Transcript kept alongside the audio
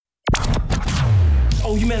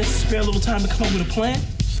Oh, you managed to spare a little time to come up with a plan?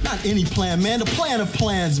 Not any plan, man. The plan of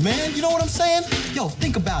plans, man. You know what I'm saying? Yo,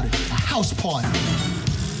 think about it. A house party.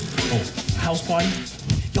 Oh, house party?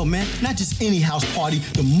 Yo, man, not just any house party.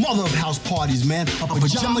 The mother of house parties, man. A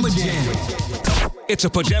pajama jam. It's a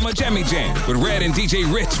Pajama Jammy Jam with Red and DJ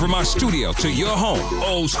Ritz from our studio to your home.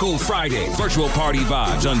 Old School Friday, virtual party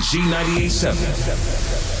vibes on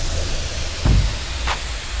G98.7.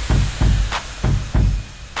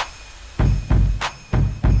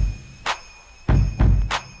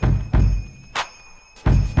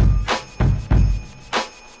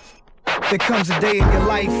 There comes a day in your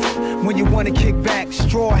life when you want to kick back,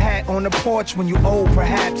 straw hat on the porch when you old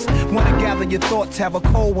perhaps. Want to gather your thoughts, have a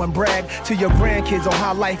cold one, brag to your grandkids on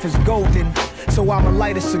how life is golden. So I'ma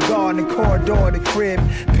light a cigar in the corridor of the crib.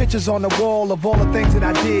 Pictures on the wall of all the things that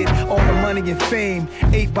I did. All the money and fame,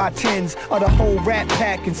 8x10s of the whole rat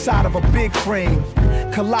pack inside of a big frame.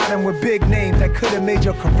 Colliding with big names that could've made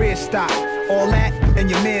your career stop. All that, and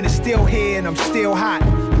your man is still here and I'm still hot.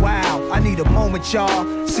 Wow, I need a moment, y'all.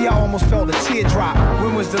 See, I almost felt a teardrop.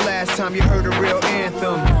 When was the last time you heard a real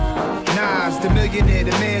anthem? Nas, the millionaire,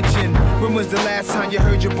 the mansion. When was the last time you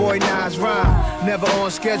heard your boy Nas rhyme? Never on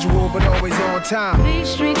schedule, but always on time. These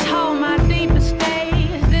streets hold my deepest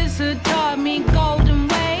days. This had taught me golden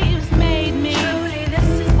waves. Made me. Truly, this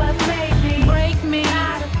is what made me. Break me.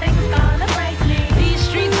 Not a thing's gonna break me. These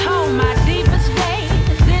streets hold my deepest days.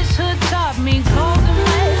 This hood taught me golden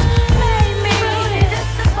waves. Made me. Truly, this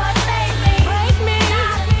is what made me. Break me.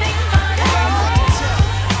 Not a thing's gonna break me.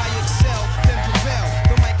 I excel, then prevail.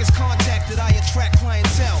 The mic is contacted, I attract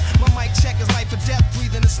clientele. My mic check is life or death,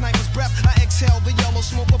 breathing a sniper's breath. I exhale the yellow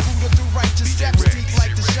smoke of Buddha through righteous steps. Deep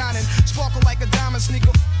like the shining, sparkle like a diamond,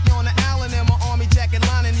 sneaker on the island, and my army jacket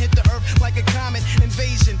lining hit the earth like a comet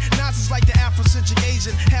invasion. Nas is like the Afrocentric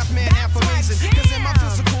Asian, half man, half amazing. Cause in my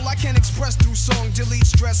physical, I can express through song. Delete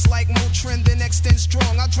stress like Motrin, then extend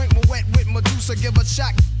strong. I drink my wet with Medusa, give a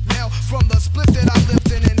shot now from the split that I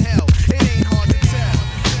lived in hell. It ain't hard to tell.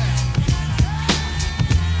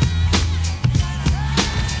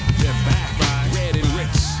 They're back, Red and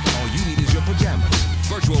Ritz. All you need is your pajamas.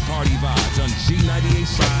 Virtual party vibes on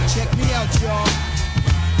G98.7. Check me out, y'all.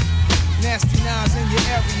 Nasty Nas in your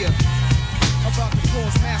area. About to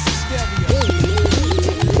cause mass hysteria.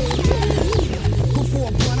 Before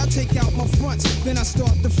a blunt, I take out my fronts. Then I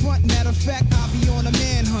start the front. Matter of fact, I'll be on a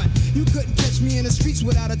manhunt. You couldn't catch me in the streets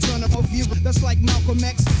without a ton of view. That's like Malcolm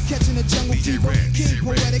X catching a jungle fever. King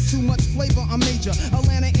poetic, too much flavor, I'm major.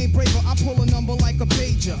 Atlanta ain't braver, I pull a number like a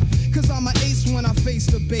pager. Cause I'm an ace when I face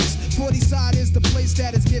the base. 40 side is the place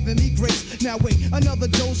that is giving me grace. Now wait, another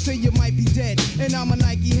dose, say you might be dead. And I'm a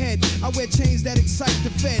Nike head, I wear chains that excite the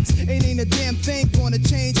feds. Ain't a damn thing gonna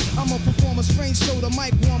change. I'm a performer strange, so the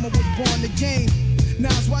mic warmer was born the game.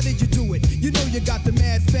 Nas, why did you do it? You know you got the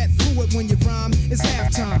mad fat fluid when you rhyme. It's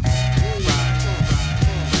halftime.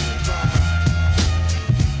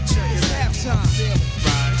 It's halftime.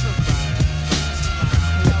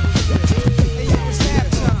 Hey, yo, it's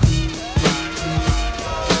halftime.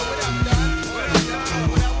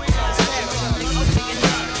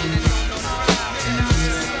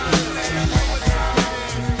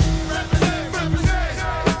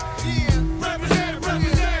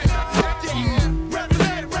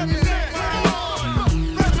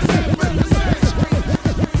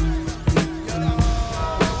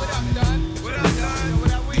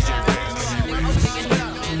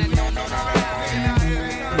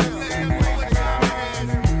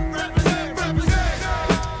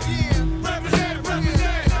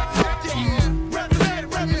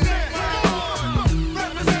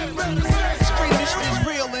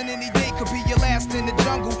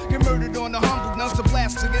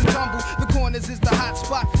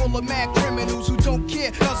 Full of mad criminals who don't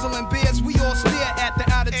care, guzzling beers, we all stare at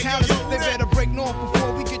the out-of-towners. They better break north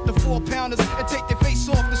before we get the 4-pounders and take their face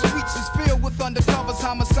off. The streets is filled with undercovers,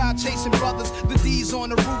 homicide chasing brothers. The D's on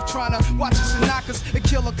the roof trying to watch us and knock us and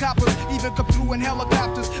kill the coppers, even come through in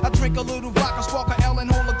helicopters. I drink a little vodka, spark a L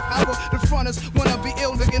and hold a copper. The fronters wanna be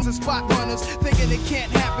ill against the spot runners, thinking it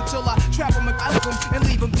can't happen till I trap them and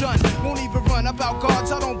leave them done. Won't even run about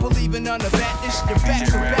guards, I don't believe in none of that. It's your back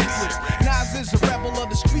to backwards. Nas is a rebel of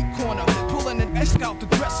the street corner, pulling an esque out the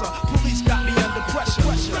dresser. Police got me under pressure.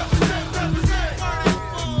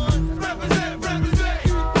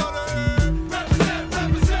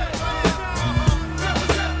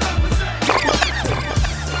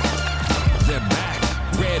 They're back,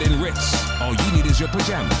 Red and Ritz. All you need is your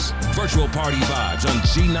pajamas. Virtual party vibes on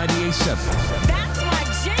G98.7. That's my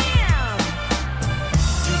jam.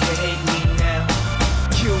 You can hate me now,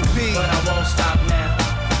 QB, but I won't stop now.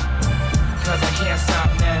 Cause I can't stop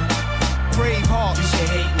now. Brave hearts. You can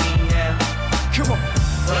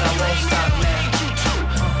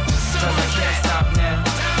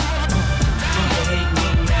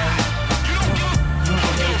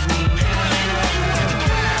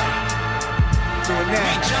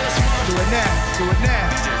now. Do it now. Do it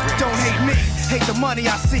now. Don't hate me. Hate the money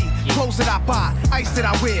I see, clothes that I buy, ice that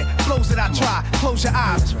I wear, flows that I try. Close your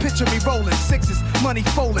eyes, picture me rolling, sixes, money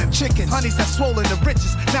folding, chickens, honeys that swollen, the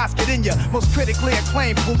richest, knots get in ya. Most critically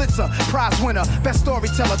acclaimed Pulitzer Prize winner, best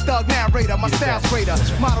storyteller, thug narrator, my style's greater,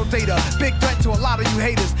 model data, big threat to a lot of you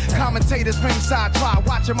haters. Commentators ringside try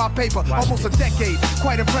watching my paper, almost a decade,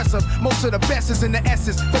 quite impressive. Most of the best is in the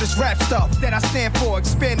essence for this rap stuff that I stand for,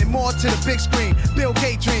 expanding more to the big screen. Bill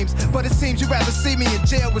Gates dreams, but it seems you rather see me in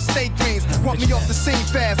jail with state dreams. Want me off the scene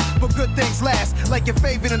fast, but good things last. Like your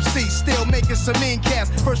favorite MC, still making some mean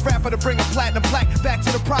cast. First rapper to bring a platinum plaque back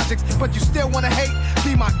to the projects, but you still wanna hate?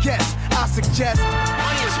 Be my guest, I suggest.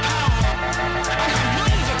 Money is power. I got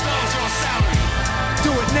millions of dollars on salary.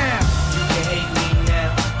 Do it now. You can hate me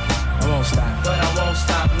now, I won't stop. but I won't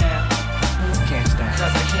stop now. Can't stop.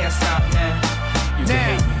 Cause I can't stop now. You can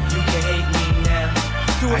hate me. You can hate me now,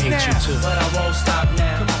 Do I it hate now. you too. but I won't stop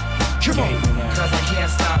now. Come on, Hate me now. Cause I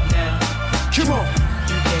can't stop now. come on.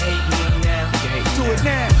 You can hate me now. You can hate me Do now. it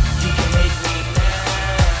now. You can hate me now.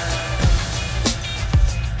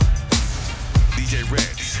 DJ Rex.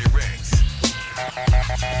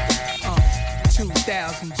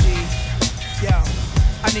 2000 G. Yo,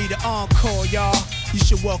 I need an encore, y'all. You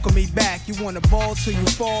should welcome me back. You want a ball till you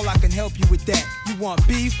fall, I can help you with that. You want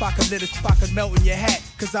beef, I can melt in your hat.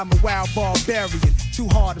 Cause I'm a wild barbarian. Too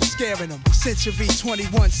hard, I'm scaring them. Century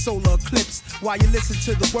 21 solar eclipse. While you listen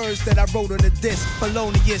to the words that I wrote on the disc.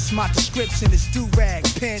 Felonious, my description is do-rag.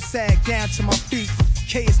 Pants sag down to my feet.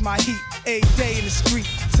 K is my heat. A day in the street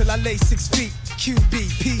till I lay 6 feet. QB,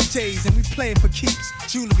 PJs, and we playing for keeps.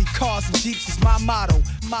 Jewelry, cars, and jeeps is my motto.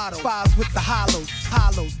 Fives with the hollows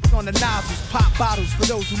on the nozzles. Pop bottles for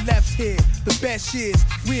those who left here. The best years,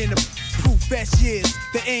 we in the proof best years.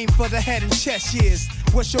 The aim for the head and chest years.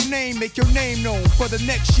 What's your name? Make your name known for the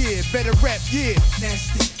next year. Better rap, yeah.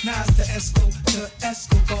 Nasty, Nas to Esco, to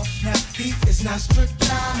Escobar. Now he is not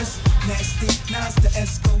Stradamus. Nasty, Nas to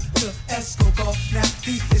Esco, to Escobar. Now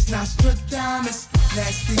he is not Stradamus.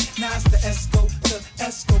 Nasty, Nas to Esco, to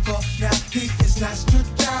Escobar. Now he is not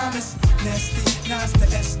Stradamus. Nasty, Nas to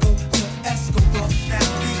Esco, to Escobar. Now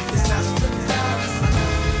he is not Stradamus.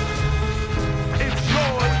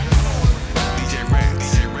 DJ Rex.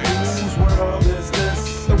 Whose world is this?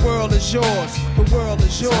 The world is yours. The world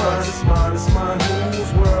is yours. It's mine, it's mine.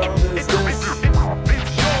 Whose world is this?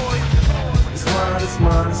 It's mine, it's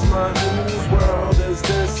mine, it's mine. Whose world is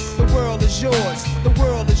this? The world is yours. The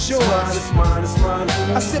world is yours. It's mine, it's mine.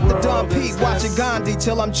 I sip the Don P, watching Gandhi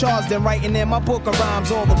till I'm charged and writing in my book of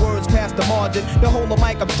rhymes. All the words past the margin. The whole of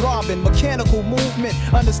mic I'm throbbing. Mechanical movement,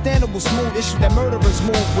 understandable smooth issue that murderers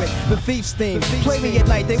move with. The thief's theme. Play me at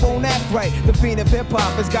night, they won't act right. The fiend of hip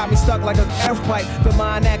hop has got me stuck like a air pipe. The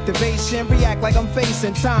mind activation, react like I'm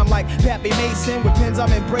facing time like Pappy Mason. With pins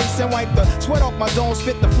I'm embracing. Wipe the sweat off my dome,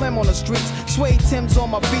 spit the phlegm on the streets. Suede Timbs on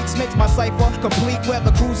my beats makes my cipher complete.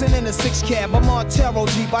 Weather cruising in a 6 cab. I'm on Taro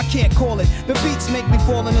Jeep, I can't call it. The beats make me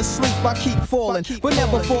falling asleep, I keep falling, but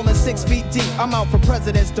never falling 6 feet deep. I'm out for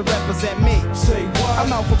presidents to represent me. Say what?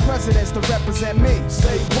 I'm out for presidents to represent me.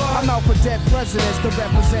 Say what? I'm out for dead presidents to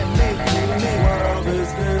represent me. Whose world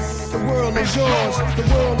is this? The world is yours. The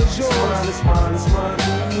world is yours. It's mine, it's mine.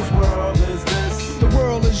 Whose world is this? The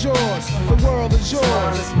world is yours. The world is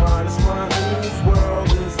yours. It's mine, it's mine. Whose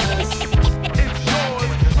world is this?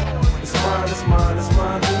 It's mine, it's mine, it's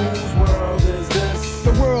mine. Whose world is this?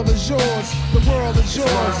 The world is yours. The world is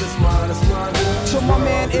yours. It's mine, it's mine. To my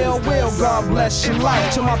man Ill Will, God bless your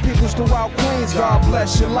life. To my peoples throughout Queens, God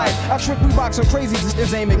bless your life. I trick Reeboks and crazies,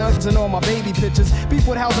 is aiming guns and all my baby pictures. Beef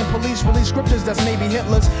with housing police, release scriptures that's maybe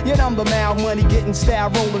Hitler's. Yet I'm the mild money, getting style,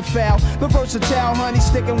 rolling foul. The versatile honey,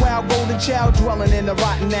 sticking wild, golden child, dwelling in the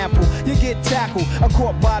rotten apple. You get tackled,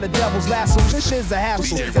 caught by the devil's lasso. This shit's a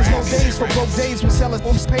hassle. There's no days for broke days when sellers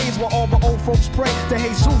pays while all the old folks pray to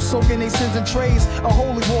Jesus, soaking their sins in trays. A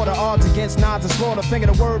holy water, odds against nods and slaughter.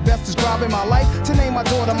 Thinking the word best describing my life. To name my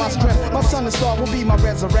daughter my strength. My son and star will be my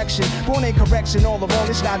resurrection. Born in correction, all the wrong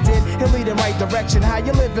shit I did, he'll lead in right direction. How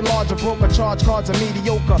you living larger, broker, charge cards are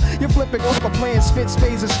mediocre. You're flipping over, playing spit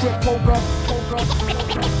spades and strip poker.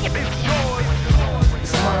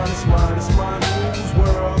 It's mine, it's mine, it's mine. Whose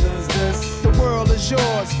world is this? The world is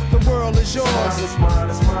yours. The world is yours. It's mine,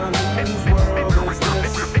 it's mine. Whose world is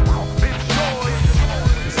this? It's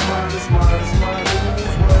mine, it's mine, it's mine.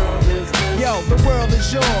 Whose world is this? Yo, the world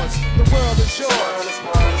is yours. The world is yours.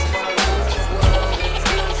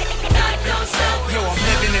 Yo, I'm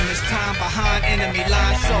living in this time behind enemy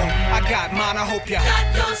lines, so I got mine, I hope ya.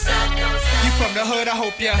 You from the hood, I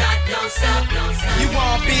hope ya. You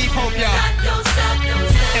want beef, hope ya.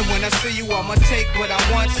 And when I see you, I'ma take what I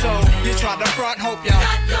want, so you try to front, hope ya.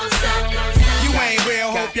 You ain't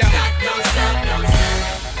real, hope ya.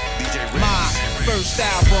 My first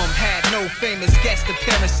album had no famous guest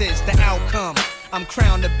appearances. The outcome, I'm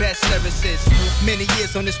crowned the best lyricist. Many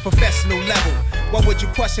years on this professional level. Why would you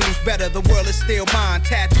question who's better? The world is still mine.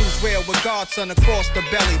 Tattoos real with Godson across the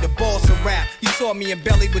belly. The boss of rap. You saw me in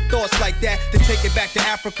belly with thoughts like that. To take it back to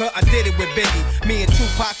Africa, I did it with Biggie. Me and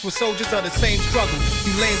Tupac were soldiers of the same struggle.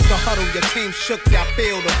 You lanes can huddle, your team shook, y'all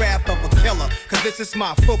feel the wrath of a killer. Cause this is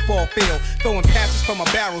my football field. Throwing passes from a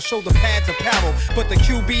barrel, shoulder pads apparel. But the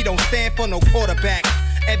QB don't stand for no quarterback.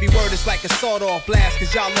 Every word is like a sawed-off blast,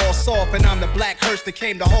 cause y'all all soft, and I'm the black hearse that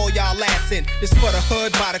came to haul y'all ass in. This for the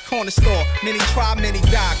hood by the corner store. Many try, many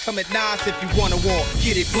die. Come at Nas if you want a war.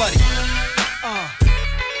 Get it bloody.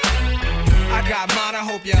 I got mine, I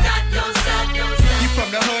hope ya. You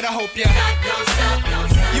from the hood, I hope ya.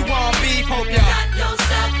 You want beef, hope ya.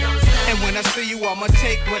 And when I see you, I'ma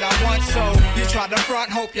take what I want, so you try to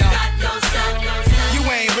front, hope ya. You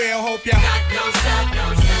ain't real, hope ya.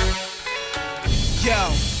 Yo,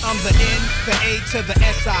 I'm the N, the A to the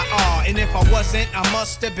S-I-R. And if I wasn't, I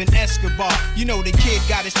must have been Escobar. You know the kid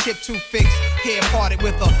got his chip too fixed. Hair parted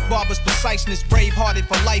with a barber's preciseness. Brave-hearted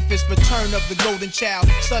for life is return of the golden child.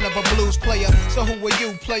 Son of a blues player. So who are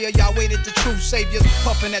you, player? Y'all waited the true saviors.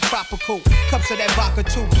 Puffin' that tropical. Cups of that vodka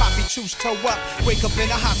too. Poppy choose, toe up. Wake up in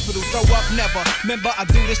the hospital, throw up, never. Remember, I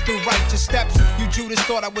do this through righteous steps. You Judas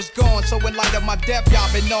thought I was gone. So in light of my death, y'all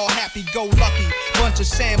been all happy-go-lucky. Bunch of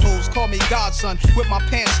shambles, call me Godson. With my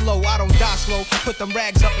pants low, I don't die slow. Put them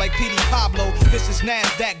rags up like P.D. Pablo. This is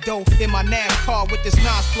NASDAQ dough in my NAS car with this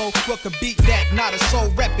Nas flow. What could beat that? Not a soul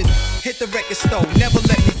reppin'. Hit the record store, never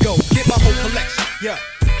let me go. Get my whole collection, yeah.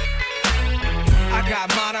 I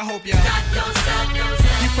got mine, I hope ya.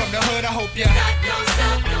 You from the hood, I hope ya.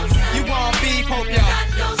 You want beef, hope ya.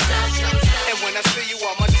 And when I see you,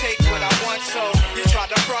 I'ma take what I want, so you try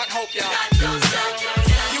to front, hope ya.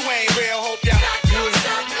 You ain't real, hope ya.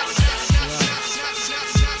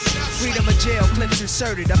 Freedom of jail, clips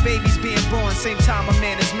inserted. A baby's being born, same time a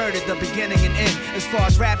man is murdered. The beginning and end. As far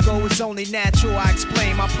as rap go, it's only natural. I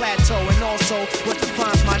explain my plateau and also what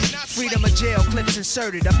defines my freedom of jail, clips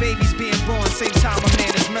inserted. A baby's being born, same time a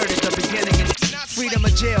man is murdered. The beginning and end. Freedom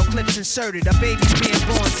of jail, clips inserted. A baby's being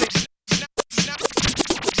born,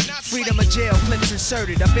 freedom of jail, clips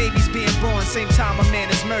inserted. A baby's being born, same time a man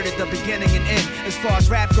is murdered. The beginning and end. As far as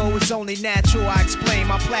rap go, it's only natural. I explain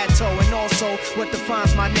my plateau and also what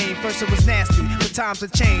defines my name. First it was nasty, but times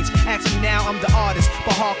have changed. Ask me now, I'm the artist,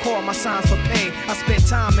 but hardcore my signs for pain. I spent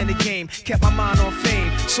time in the game, kept my mind on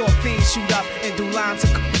fame. Saw fiends shoot up and do lines of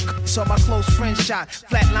saw my close friend shot,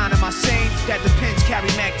 flatline in my sane. That depends, carry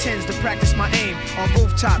Mac 10s to practice my aim. On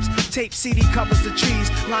rooftops, tape CD covers the trees.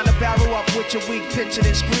 Line a barrel up with your weak picture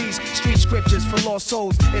and squeeze. Street scriptures for lost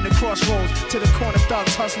souls in the crossroads. To the corner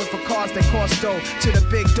thugs hustling for cars that cost dough. To the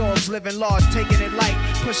big dogs living large, taking it light.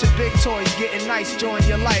 Pushing big toys, getting nice, join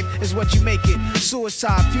your life is what you make it.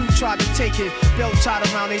 Suicide, few tried to take it. Belt tied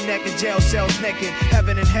around their neck in jail cells naked.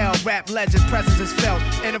 Heaven and hell, rap legend, presence is felt.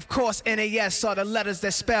 And of course, NAS are the letters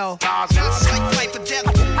that spell. Not like life or death,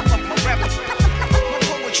 I'm a rebel. My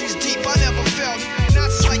poetry's deep, I never felt.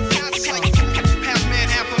 Not like half man,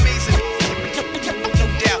 half amazing. No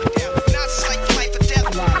doubt. Not like life or death,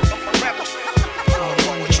 I'm a rebel. My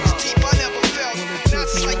poetry's deep, I never felt. Not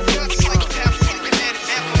like half man,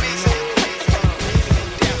 half amazing.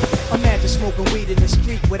 Imagine smoking weed in the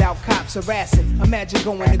street without cops harassing. Imagine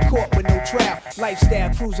going to court with no trial.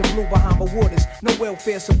 Lifestyle cruising blue Bahama waters. No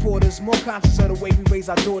welfare supporters. More conscious of the way we raise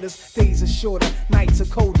our daughters. Days are shorter, nights are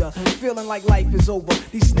colder. Feeling like life is over.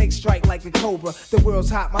 These snakes strike like a cobra. The world's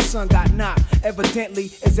hot, my son got knocked.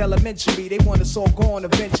 Evidently, it's elementary. They want us all gone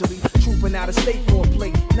eventually. Trooping out of state for a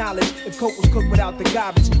plate. Knowledge, if coke was cooked without the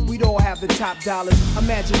garbage, we'd all have the top dollars.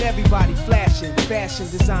 Imagine everybody flashing. Fashion,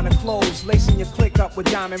 designer clothes. Lacing your click up with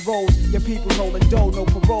diamond rolls. Your people holding dough, no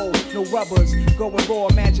parole, no rubbers. Going raw,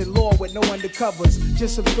 imagine law with no undercovers.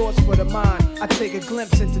 Just some thoughts for the mind. I take a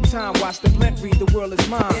glimpse into time, watch the blimp read, the world is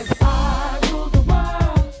mine. If I rule the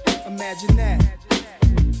world, imagine that.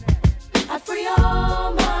 I free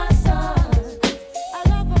all my sons. I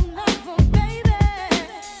love them, baby.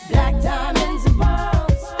 Black diamonds and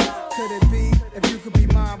pearls. Could it be, if you could be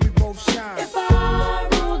mine, we both shine. If I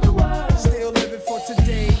rule the world, still living for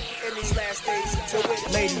today, in these last days until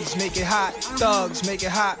it. Ladies, make it hot. Thugs, make it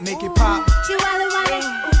hot, make it pop.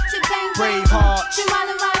 Brave heart.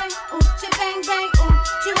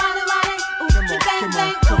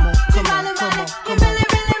 Come on. He really,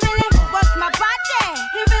 really, really works my body.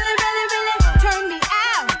 He really, really, really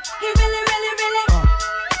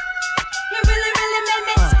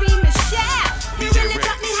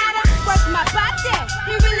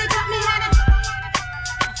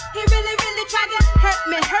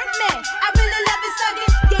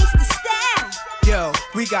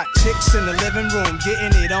got chicks in the living room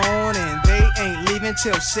getting it on, and they ain't leaving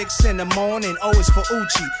till 6 in the morning. O is for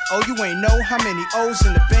Uchi. Oh, you ain't know how many O's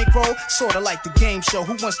in the bankroll? Sorta like the game show,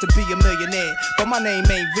 Who Wants to Be a Millionaire? But my name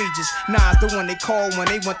ain't Regis. Nah, the one they call when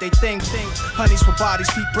they want they thing. Honeys for bodies,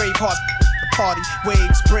 feet brave hearts. Party,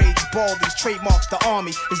 waves, braids, baldies, trademarks, the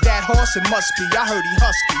army. Is that horse? It must be. I heard he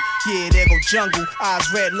husky. Yeah, there go jungle. Eyes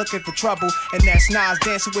red, looking for trouble. And that's Nas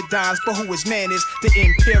dancing with dimes. But who his man is? The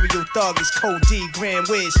Imperial Thug is Code D, Grand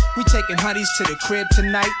Wiz. We taking honeys to the crib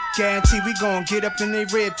tonight. Guarantee we gon' get up in their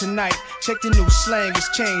rib tonight. Check the new slang, it's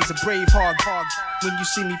changed. A brave hard. When you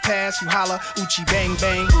see me pass, you holla, Uchi bang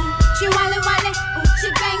bang. Uchi wale wale,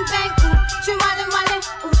 Uchi bang bang. Uchi wale wale,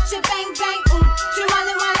 Uchi bang bang. Uchi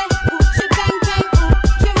wale wale, Uchi bang bang.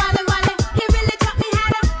 Uchi wale wale. He really taught me how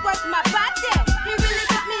to work my body. He really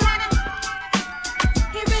taught me how to.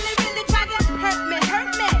 He really tried to hurt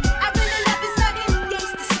me. I really love his thuggin'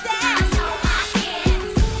 gangsta style. I know I can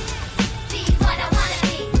be what I wanna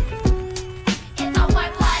be. If I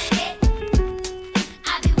work hard at it,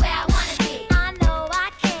 I'll be where I wanna be. I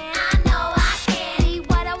know I can be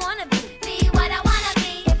what I wanna be. Be what I wanna be.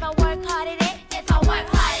 If I work hard at it,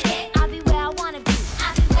 I'll be where I wanna be.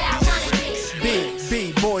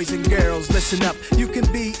 Boys and girls, listen up. You can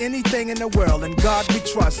be anything in the world, and God we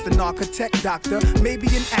trust. An architect, doctor, maybe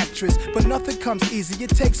an actress, but nothing comes easy.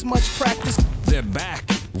 It takes much practice. They're back,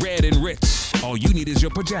 Red and Ritz. All you need is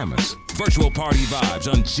your pajamas. Virtual party vibes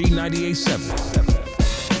on G98.7.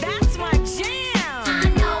 That's my jam. I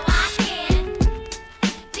know I can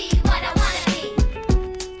be what I wanna be.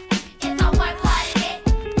 If I work hard at it,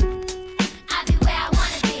 I'll be where I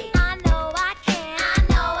wanna be. I know I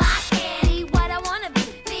can be what I wanna be.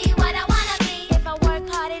 Be what I wanna be. If I work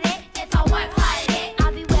hard at it,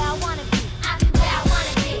 I'll be where I wanna be.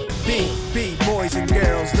 Boys and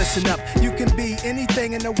girls, listen up. You can be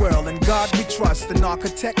anything in the world, and God we trust. An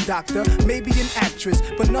architect, doctor, maybe an actress,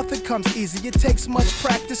 but nothing comes easy. It takes much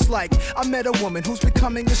practice. Like I met a woman who's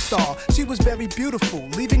becoming a star. She was very beautiful,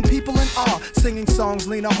 leaving people in awe. Singing songs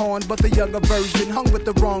Lena Horne, but the younger version. Hung with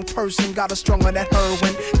the wrong person, got her strung on that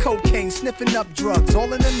heroin, cocaine, sniffing up drugs,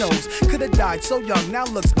 all in the nose. Could've died so young, now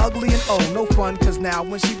looks ugly and old. No fun, cause now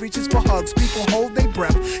when she reaches for hugs, people hold their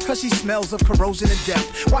breath, cause she smells of corrosion and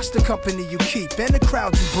death. Watch the company you keep and the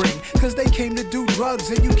crowd you bring, cause they came to do drugs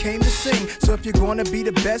and you came to sing. So if you're gonna be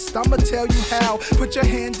the best, I'ma tell you how. Put your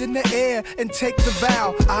hand in the air and take the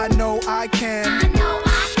vow. I know I can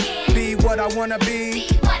be what I wanna be.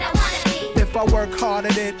 If I work hard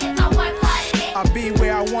at it, I'll be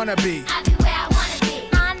where I wanna be. I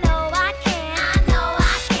know I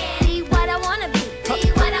can be what I wanna be.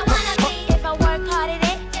 If I work hard at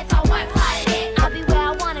it, I'll be where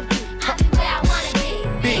I wanna be.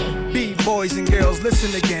 Boys and girls,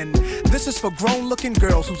 listen again. This is for grown-looking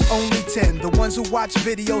girls who's only 10. The ones who watch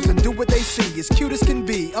videos and do what they see. As cute as can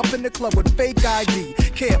be, up in the club with fake ID.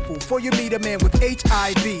 Careful, before you meet a man with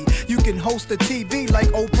HIV. You can host a TV like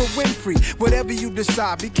Oprah Winfrey. Whatever you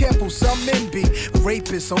decide, be careful, some men be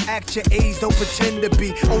rapists. So act your age, don't pretend to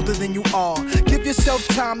be older than you are. Give yourself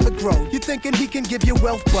time to grow. You're thinking he can give you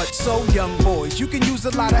wealth, but so young boys, you can use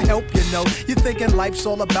a lot of help, you know. You're thinking life's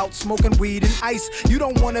all about smoking weed and ice. You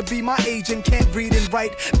don't wanna be my age and can't read and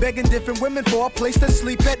write. Begging different women for a place to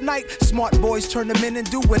sleep at night. Smart boys turn them in and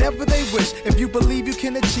do whatever they wish. If you believe you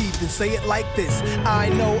can achieve, then say it like this. I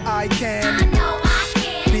know I can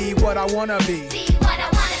be what I wanna be.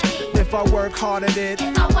 If I work hard at it,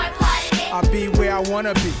 I'll be where I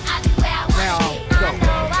wanna be. Now I'll go. I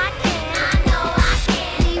know I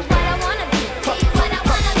can be what I wanna be.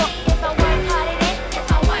 If I work hard at it,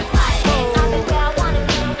 I'll be where I wanna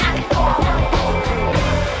be.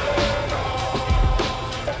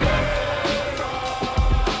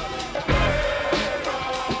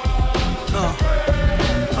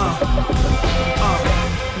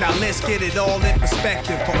 Now let's get it all in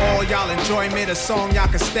perspective. For all y'all enjoyment, a song y'all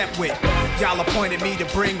can step with. Y'all appointed me to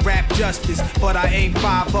bring rap justice, but I ain't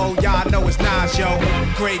 5-0, y'all know it's Nas, yo.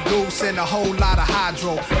 Grey Goose and a whole lot of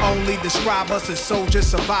hydro. Only describe us as soldier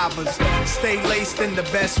survivors. Stay laced in the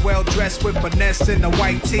best, well dressed with finesse in the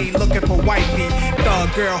white tee, looking for wifey.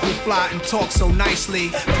 Thug girl who fly and talk so nicely.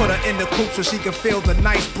 Put her in the coupe so she can feel the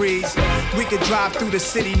nice breeze. We could drive through the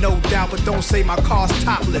city, no doubt, but don't say my car's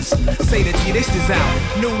topless. Say that this is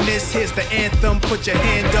out. Newness, here's the anthem. Put your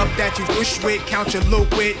hand up that you wish with, count your loot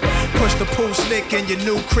with. Push the pool stick in your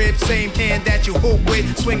new crib, same hand that you hoop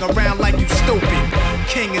with. Swing around like you stupid.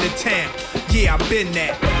 King of the town, yeah, I been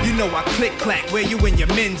that. You know I click clack, where you and your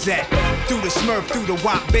men's at? Through the Smurf, through the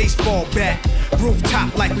WAP baseball bat.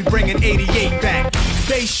 Rooftop like we bringing 88 back.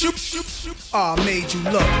 They shoot. Made you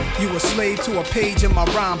look. You a slave to a page in my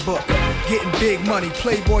rhyme book. Getting big money,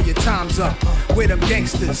 playboy, your time's up. Where them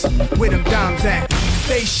gangsters, where them dimes at?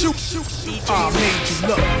 They shoot. Made you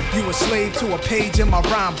look. You a slave to a page in my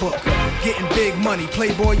rhyme book. Getting big money,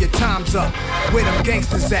 playboy, your time's up. Where them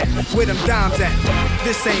gangsters at? Where them dimes at?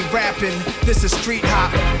 This ain't rapping, this is street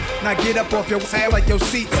hop. Now get up off your ass like your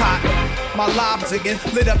seat's hot. My lobs again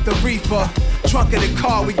lit up the reefer. Trunk of the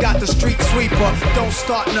car, we got the street sweeper. Don't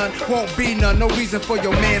start none, won't be none. No reason for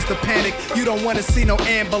your mans to panic. You don't wanna see no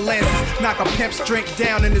ambulances. Knock a pimp's drink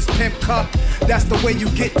down in his pimp cup. That's the way you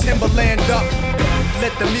get Timberland up.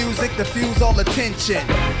 Let the music diffuse all attention.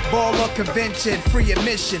 Baller convention, free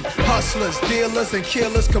admission. Hustlers, dealers, and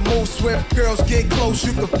killers can move swift. Girls get close,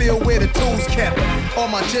 you can feel where the tools kept. All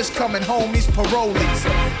my just coming homies, parolees.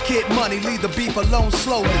 Get money, leave the beef alone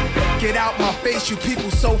slowly. Get out my face, you people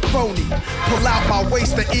so phony. Pull out my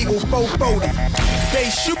waist, the eagle 440. They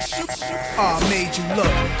shoot. Made you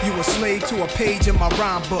look. You a slave to a page in my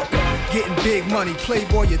rhyme book. Getting big money,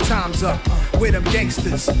 playboy, your time's up. Where them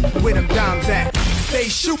gangsters, where them dimes at? They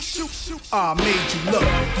shoot. Made you look.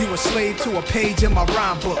 You a slave to a page in my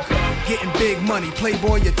rhyme book. Getting big money,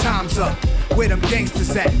 playboy, your time's up. Where them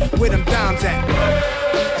gangsters at? Where them dimes at?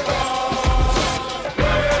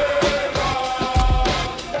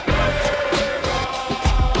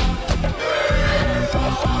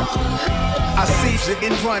 I see you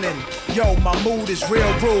in running. Yo, my mood is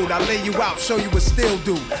real rude. I lay you out, show you what still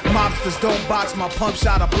do. Mobsters don't box, my pump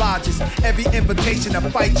shot obliges. Every invitation to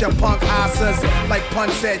fight your punk asses. Like Pun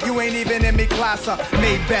said, you ain't even in me class.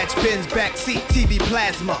 Made batch bins, backseat, TV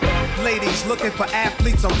plasma. Ladies looking for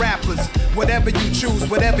athletes or rappers. Whatever you choose,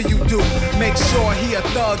 whatever you do, make sure he a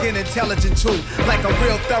thug and intelligent too. Like a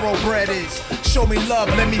real thoroughbred is. Show me love,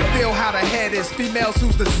 let me feel how the head is. Females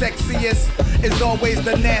who's the sexiest is always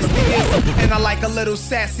the nastiest. And I like a little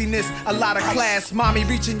sassiness, a lot of class. Mommy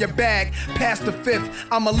reaching your bag, past the fifth.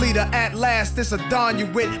 I'm a leader at last. This a dawn you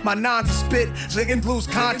with. My nines to spit, Jiggin' blues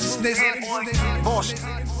consciousness. Boss,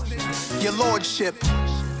 your lordship,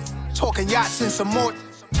 talking yachts and some more.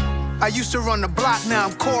 I used to run the block, now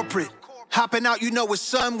I'm corporate. Hopping out, you know it's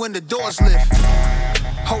sun when the doors lift.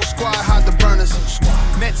 Whole squad hide the burners.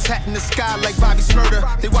 Mets hat in the sky like Bobby Smurder.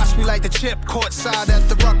 They watch me like the chip, courtside at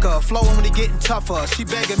the Rucker. Flowing when they getting tougher. She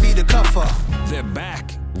begging me to cuff her. They're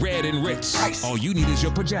back. Red and Ritz. All you need is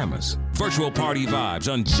your pajamas. Virtual party vibes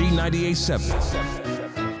on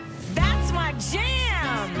G98.7. That's my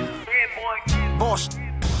jam. Boss,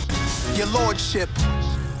 your lordship,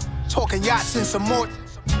 talking yachts and some more.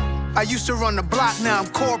 I used to run the block, now I'm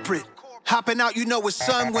corporate. Hopping out, you know it's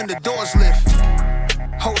sun when the doors lift.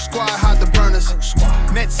 Whole squad hide the burners.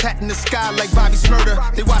 Mets hat in the sky like Bobby Smurder.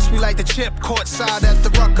 They watch me like the chip, courtside at the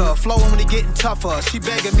Rucker. Flowing when they getting tougher. She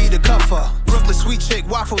begging me to cuff her. Brooklyn sweet chick,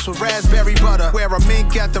 waffles with raspberry butter. Wear a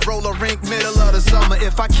mink at the roller rink, middle of the summer.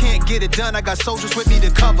 If I can't get it done, I got soldiers with me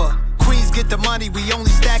to cover. Queens get the money, we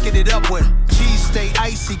only stacking it up with. Cheese stay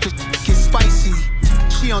icy, cause get spicy.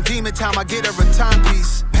 She on demon time, I get her a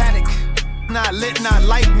timepiece. Panic. Not lit, not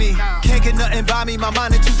like me. Can't get nothing by me, my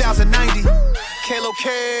mind in 2090. Kalo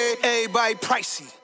K, everybody pricey.